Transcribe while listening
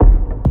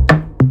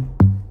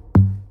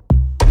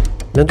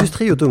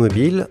L'industrie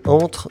automobile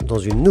entre dans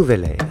une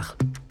nouvelle ère.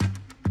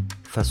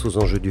 Face aux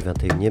enjeux du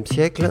XXIe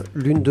siècle,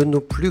 l'une de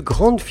nos plus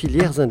grandes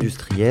filières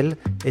industrielles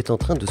est en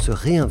train de se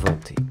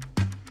réinventer.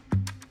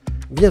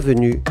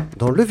 Bienvenue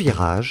dans Le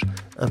Virage,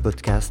 un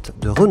podcast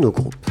de Renault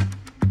Group.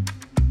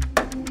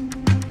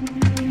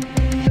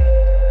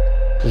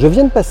 Je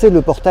viens de passer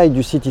le portail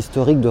du site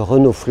historique de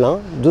Renault-Flins,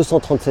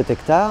 237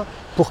 hectares,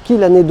 pour qui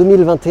l'année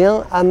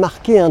 2021 a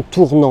marqué un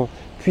tournant,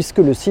 puisque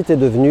le site est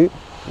devenu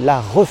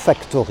la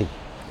Refactory.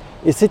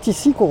 Et c'est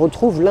ici qu'on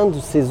retrouve l'un de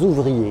ses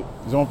ouvriers.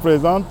 Je me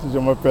présente, je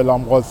m'appelle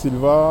Ambroise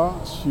Silva,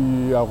 je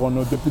suis à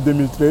Renault depuis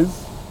 2013.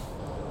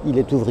 Il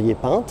est ouvrier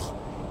peintre,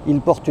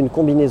 il porte une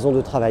combinaison de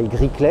travail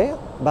gris clair,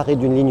 barrée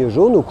d'une ligne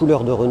jaune aux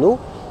couleurs de Renault,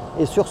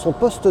 et sur son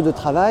poste de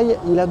travail,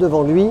 il a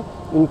devant lui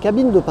une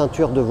cabine de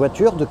peinture de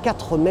voiture de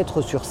 4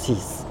 mètres sur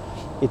 6.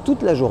 Et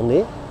toute la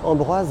journée,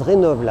 Ambroise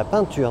rénove la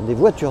peinture des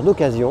voitures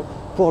d'occasion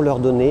pour leur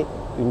donner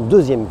une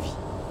deuxième vie.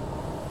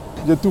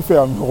 J'ai tout fait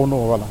à Renault,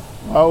 voilà.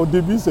 Au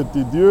début,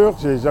 c'était dur,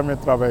 je n'ai jamais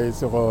travaillé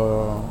sur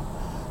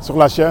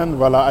la chaîne,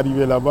 voilà,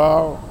 arrivé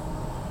là-bas.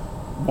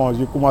 Bon,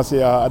 j'ai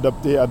commencé à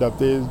adapter.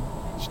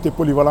 J'étais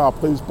polyvalent,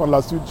 après, par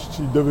la suite, je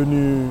suis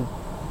devenu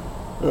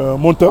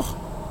monteur.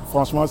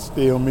 Franchement,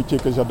 c'était un métier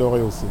que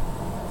j'adorais aussi.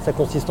 Ça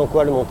consiste en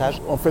quoi le montage?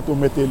 En fait, on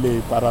mettait les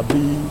pare-brises,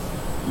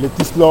 les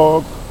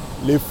tislogs,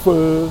 les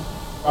feux,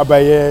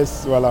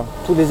 abayès, voilà.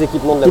 Tous les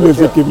équipements de la Tous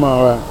voiture? les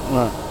équipements, ouais.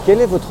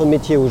 Quel est votre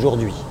métier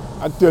aujourd'hui?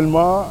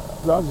 Actuellement,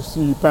 là, je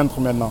suis peintre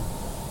maintenant.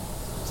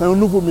 C'est un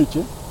nouveau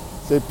métier.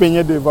 C'est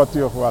peigner des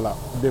voitures, voilà.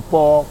 Des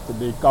portes,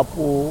 des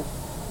capots,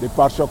 des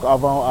pare-chocs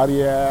avant,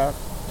 arrière.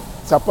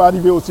 Ça peut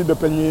arriver aussi de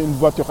peigner une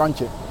voiture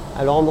entière.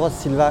 Alors Ambroise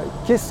Silva,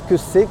 qu'est-ce que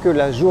c'est que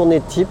la journée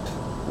type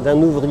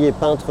d'un ouvrier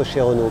peintre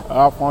chez Renault?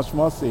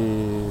 Franchement,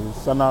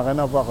 ça n'a rien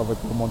à voir avec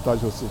le montage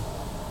aussi.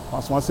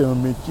 Franchement, c'est un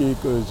métier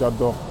que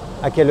j'adore.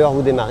 À quelle heure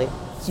vous démarrez?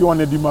 Si on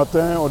est du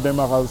matin, on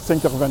démarre à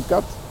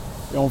 5h24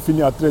 et on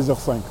finit à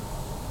 13h05.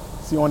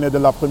 Si on est de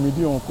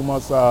l'après-midi, on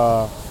commence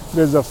à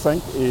 13h05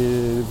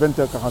 et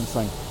 20h45.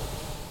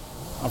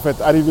 En fait,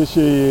 arrivé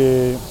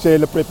chez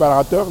le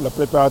préparateur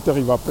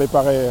il va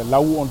préparer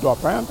là où on doit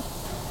peindre.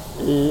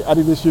 Et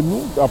arrivé chez nous,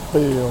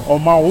 après on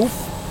maroufle.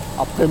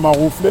 Après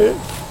maroufler,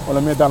 on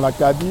le met dans la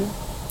cabine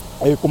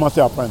et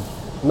commencer à peindre.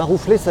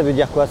 Maroufler, ça veut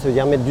dire quoi? Ça veut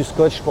dire mettre du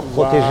scotch pour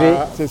protéger?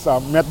 C'est ça,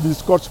 mettre du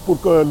scotch pour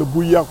que le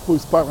bouillard ne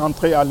puisse pas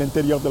rentrer à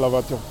l'intérieur de la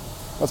voiture.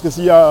 Parce que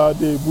s'il y a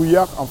des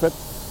bouillards, en fait,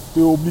 tu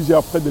es obligé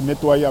après de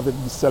nettoyer avec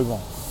du solvant.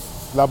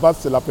 La base,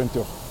 c'est la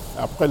peinture.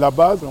 Après la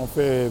base, on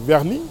fait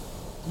vernis.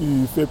 Tu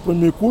fais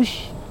première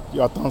couche, tu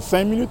attends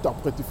 5 minutes,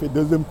 après tu fais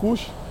deuxième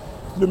couche.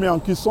 Tu le mets en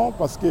cuisson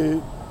parce que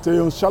c'est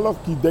une chaleur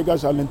qui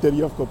dégage à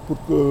l'intérieur pour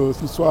que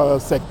ce soit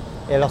sec.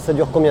 Et alors ça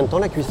dure combien de temps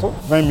la cuisson?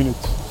 20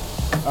 minutes,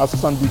 à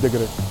 70 degrés.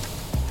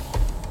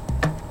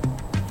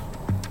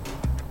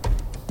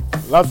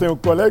 Là, c'est un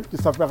collègue qui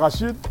s'appelle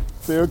Rachid.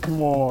 C'est eux qui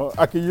m'ont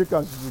accueilli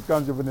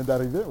quand je venais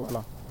d'arriver.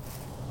 Voilà.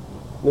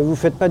 Mais vous ne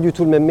faites pas du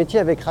tout le même métier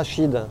avec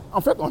Rachid?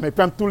 En fait, on est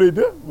peintres tous les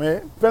deux,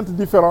 mais peintres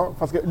différents.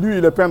 Parce que lui,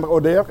 il est peintre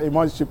ODR et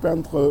moi, je suis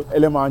peintre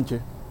élément entier.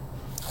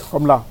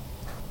 Comme là.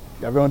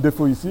 Il y avait un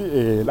défaut ici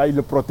et là, il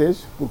le protège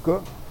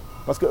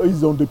parce qu'eux,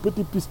 ils ont des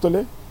petits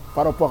pistolets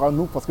par rapport à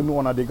nous, parce que nous,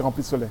 on a des grands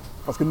pistolets.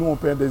 Parce que nous, on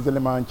peint des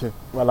éléments entiers.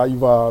 Voilà, il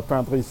va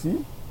peindre ici,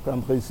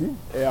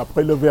 et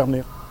après le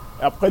vernir.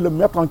 Et après le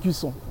mettre en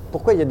cuisson.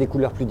 Pourquoi il y a des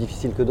couleurs plus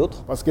difficiles que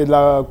d'autres? Parce que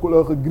la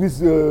couleur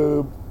grise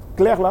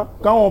claire, là,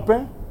 quand on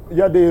peint, il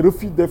y a des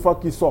reflets des fois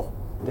qui sortent.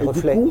 Des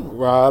reflets.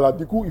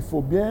 Du coup, il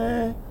faut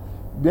bien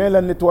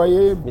la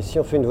nettoyer. Mais si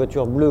on fait une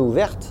voiture bleue ou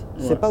verte,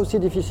 c'est pas aussi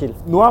difficile.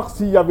 Noir,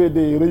 s'il y avait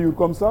des rayures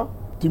comme ça,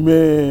 tu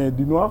mets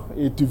du noir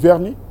et tu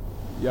vernis,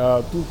 il y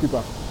a tout qui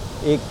part.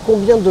 Et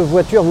combien de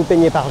voitures vous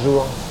peignez par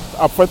jour?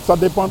 Après, ça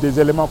dépend des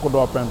éléments qu'on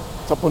doit peindre.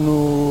 Ça peut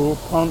nous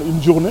prendre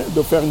une journée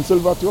de faire une seule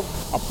voiture.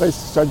 Après, il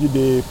s'agit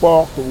des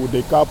portes ou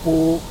des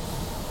capots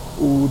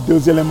ou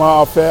 2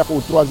 éléments à faire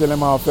ou 3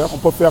 éléments à faire. On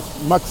peut faire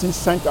maxi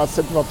 5 à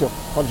 7 voitures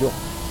par jour.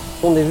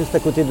 On est juste à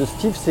côté de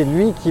Steve, c'est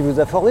lui qui vous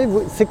a formé.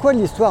 C'est quoi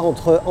l'histoire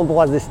entre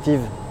Ambroise et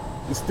Steve?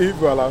 Steve,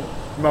 voilà,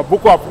 il m'a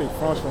beaucoup appris,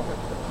 franchement.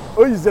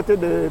 Eux, ils étaient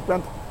des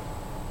peintres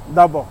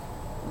d'abord.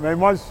 Mais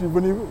moi, je suis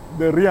venu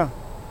de rien.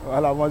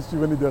 Voilà, moi, je suis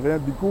venu de rien.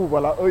 Du coup,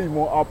 voilà, eux, ils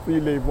m'ont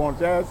appris les bons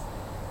gestes.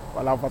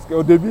 Voilà, parce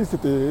qu'au début,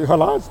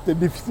 c'était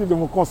difficile de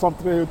me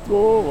concentrer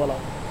trop, voilà.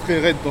 Très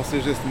raide dans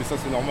ses gestes, mais ça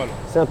c'est normal.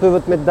 C'est un peu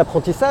votre maître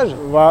d'apprentissage?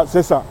 Voilà,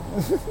 c'est ça.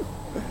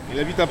 Il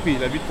a vite appris,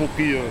 il a vite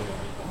compris.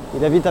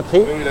 Il a vite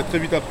appris? Il a très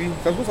vite appris.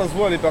 Ça se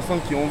voit, les personnes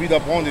qui ont envie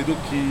d'apprendre et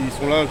d'autres qui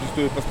sont là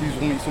juste parce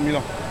qu'ils sont mis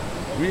là.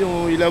 Lui,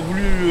 il a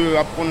voulu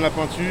apprendre la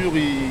peinture,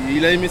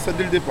 il a aimé ça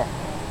dès le départ.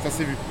 Ça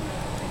s'est vu.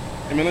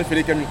 Et maintenant, il fait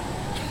les camions.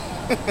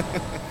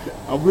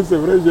 En plus, c'est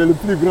vrai, j'ai le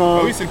plus grand.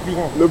 Ah oui, c'est le plus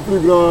grand. Le plus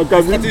grand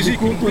camion. Stratégique.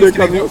 Du coup, tous les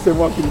camions, c'est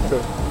moi qui le fais.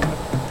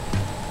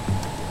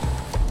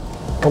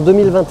 En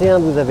 2021,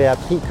 vous avez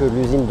appris que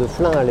l'usine de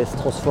Flins allait se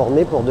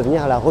transformer pour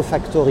devenir la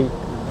Refactory.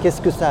 Qu'est-ce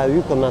que ça a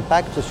eu comme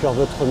impact sur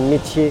votre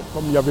métier?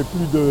 Comme il n'y avait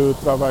plus de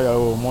travail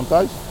au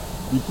montage,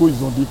 du coup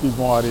ils ont dit qu'ils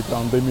vont arrêter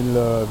en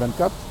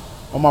 2024.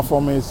 On m'a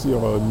formé sur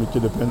le métier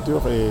de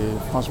peinture et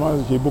franchement,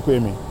 j'ai beaucoup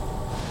aimé.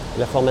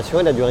 La formation,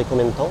 elle a duré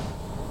combien de temps?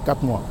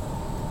 4 mois.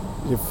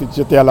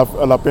 J'étais à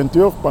la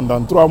peinture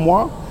pendant 3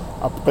 mois,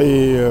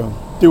 après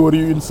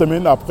théorie 1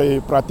 semaine, après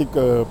pratique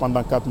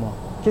pendant 4 mois.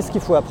 Qu'est-ce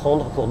qu'il faut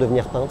apprendre pour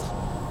devenir peintre?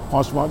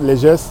 Franchement, les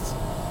gestes,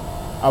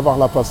 avoir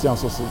la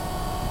patience aussi.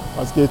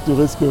 Parce que tu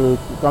risques,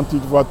 quand tu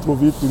vas trop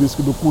vite, tu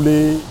risques de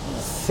couler.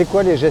 C'est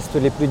quoi les gestes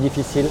les plus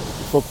difficiles?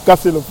 Il faut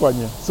casser le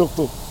poignet,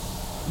 surtout.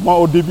 Moi,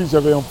 au début,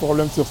 j'avais un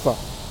problème sur ça.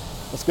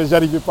 Parce que je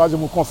n'arrivais pas, je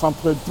me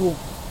concentrais trop.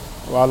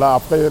 Voilà,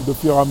 après, de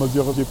fur et à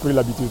mesure, j'ai pris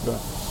l'habitude.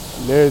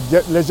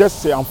 Les gestes,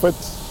 c'est en fait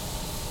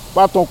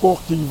pas ton corps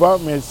qui va,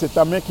 mais c'est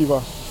ta main qui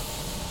va.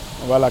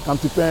 Voilà, quand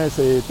tu peins,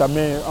 c'est ta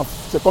main,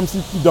 c'est comme si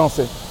tu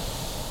dansais.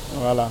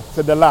 Voilà,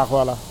 c'est de l'art,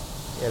 voilà.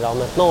 Et alors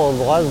maintenant,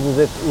 Ambroise, vous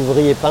êtes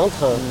ouvrier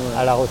peintre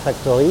à la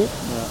Refactory. Ouais.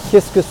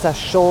 Qu'est-ce que ça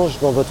change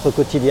dans votre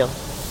quotidien?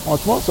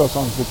 Franchement, ça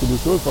change beaucoup de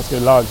choses parce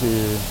que là,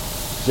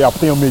 j'ai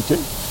appris un métier.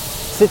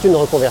 C'est une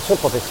reconversion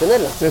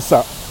professionnelle. C'est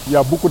ça. Il y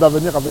a beaucoup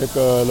d'avenir avec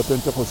le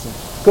peinture aussi.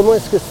 Comment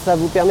est-ce que ça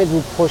vous permet de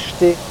vous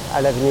projeter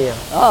à l'avenir?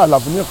 Ah,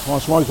 l'avenir,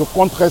 franchement, je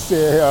compte rester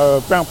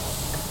peintre.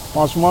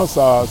 Franchement,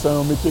 c'est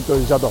un métier que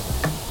j'adore.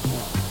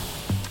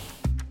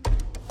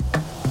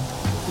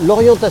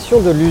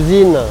 L'orientation de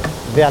l'usine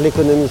vers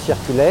l'économie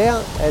circulaire,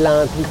 elle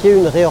a impliqué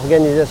une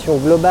réorganisation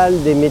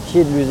globale des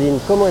métiers de l'usine.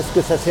 Comment est-ce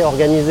que ça s'est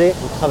organisé?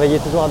 Vous travaillez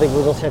toujours avec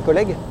vos anciens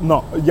collègues?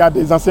 Non, il y a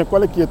des anciens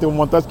collègues qui étaient au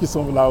montage qui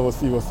sont là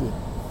aussi.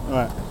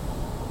 Ouais.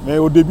 Mais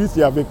au début, il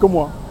n'y avait que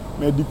moi.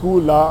 Mais du coup,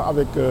 là,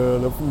 avec le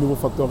nouveau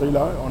factory,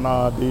 là, on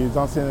a des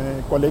anciens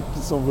collègues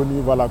qui sont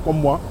venus, voilà, comme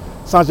moi,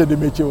 changer de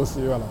métier aussi.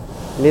 Voilà.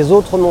 Les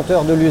autres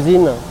monteurs de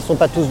l'usine ne sont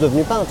pas tous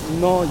devenus peintres?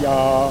 Non, il y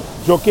a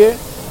jockey,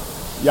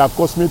 il y a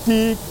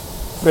cosmétique,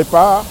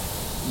 prépare,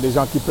 des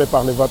gens qui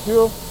préparent les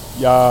voitures,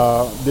 il y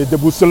a des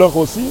déboussoleurs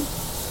aussi,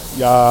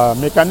 il y a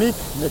mécanique,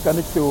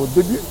 c'est au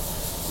début,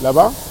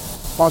 là-bas.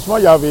 Franchement,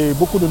 il y avait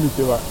beaucoup de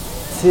métiers. Ouais.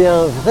 C'est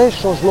un vrai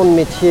changement de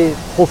métier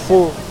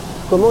profond.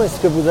 Comment est-ce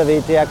que vous avez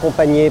été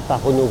accompagné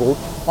par Renault Group?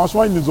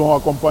 Franchement, ils nous ont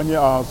accompagnés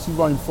en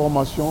suivant une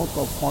formation.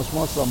 Donc,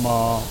 franchement, ça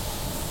m'a...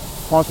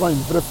 Franchement,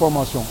 une vraie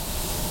formation.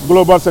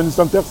 Global Service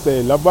Center,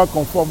 c'est là-bas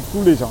qu'on forme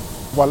tous les gens.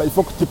 Voilà, il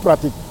faut que tu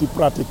pratiques.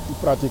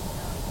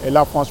 Et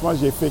là, franchement,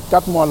 j'ai fait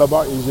 4 mois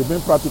là-bas et j'ai bien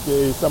pratiqué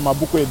et ça m'a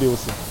beaucoup aidé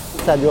aussi.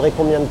 Ça a duré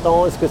combien de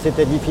temps? Est-ce que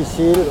c'était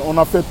difficile? On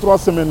a fait 3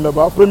 semaines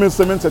là-bas. Première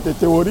semaine, c'était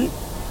théorie.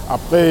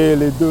 Après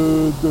les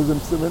deuxième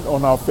semaine,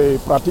 on a fait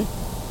pratique.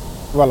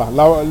 Voilà,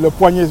 là, le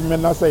poignet,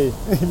 maintenant, ça y est,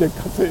 il est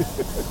cassé.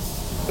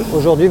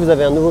 Aujourd'hui, vous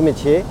avez un nouveau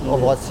métier,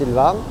 Ambroise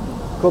Silva.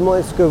 Comment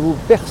est-ce que vous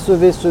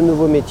percevez ce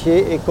nouveau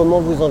métier et comment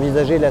vous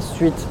envisagez la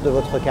suite de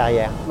votre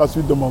carrière? La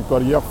suite de mon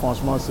carrière,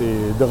 franchement,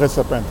 c'est de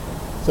rester peintre.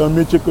 C'est un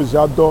métier que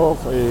j'adore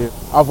et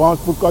avant,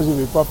 pourquoi je ne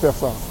vais pas faire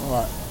ça?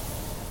 Ouais.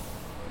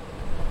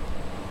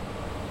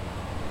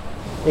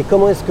 Et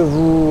comment est-ce que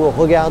vous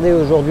regardez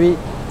aujourd'hui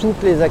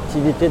toutes les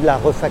activités de la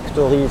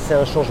Refactory? C'est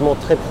un changement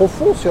très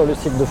profond sur le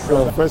site de Flins.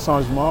 C'est un vrai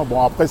changement.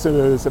 Bon, après, c'est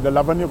de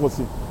l'avenir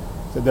aussi.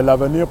 C'est de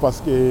l'avenir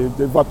parce que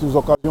des voitures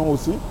d'occasion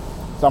aussi,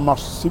 ça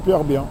marche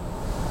super bien.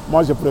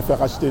 Moi, je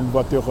préfère acheter une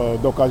voiture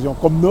d'occasion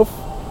comme neuf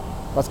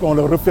parce qu'on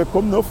le refait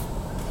comme neuf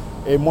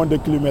et moins de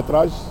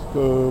kilométrage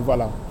que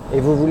voilà. Et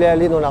vous voulez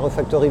aller dans la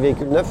Refactory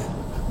véhicule neuf?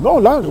 Non,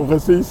 là, je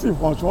reste ici,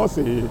 franchement,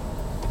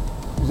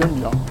 j'aime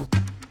bien.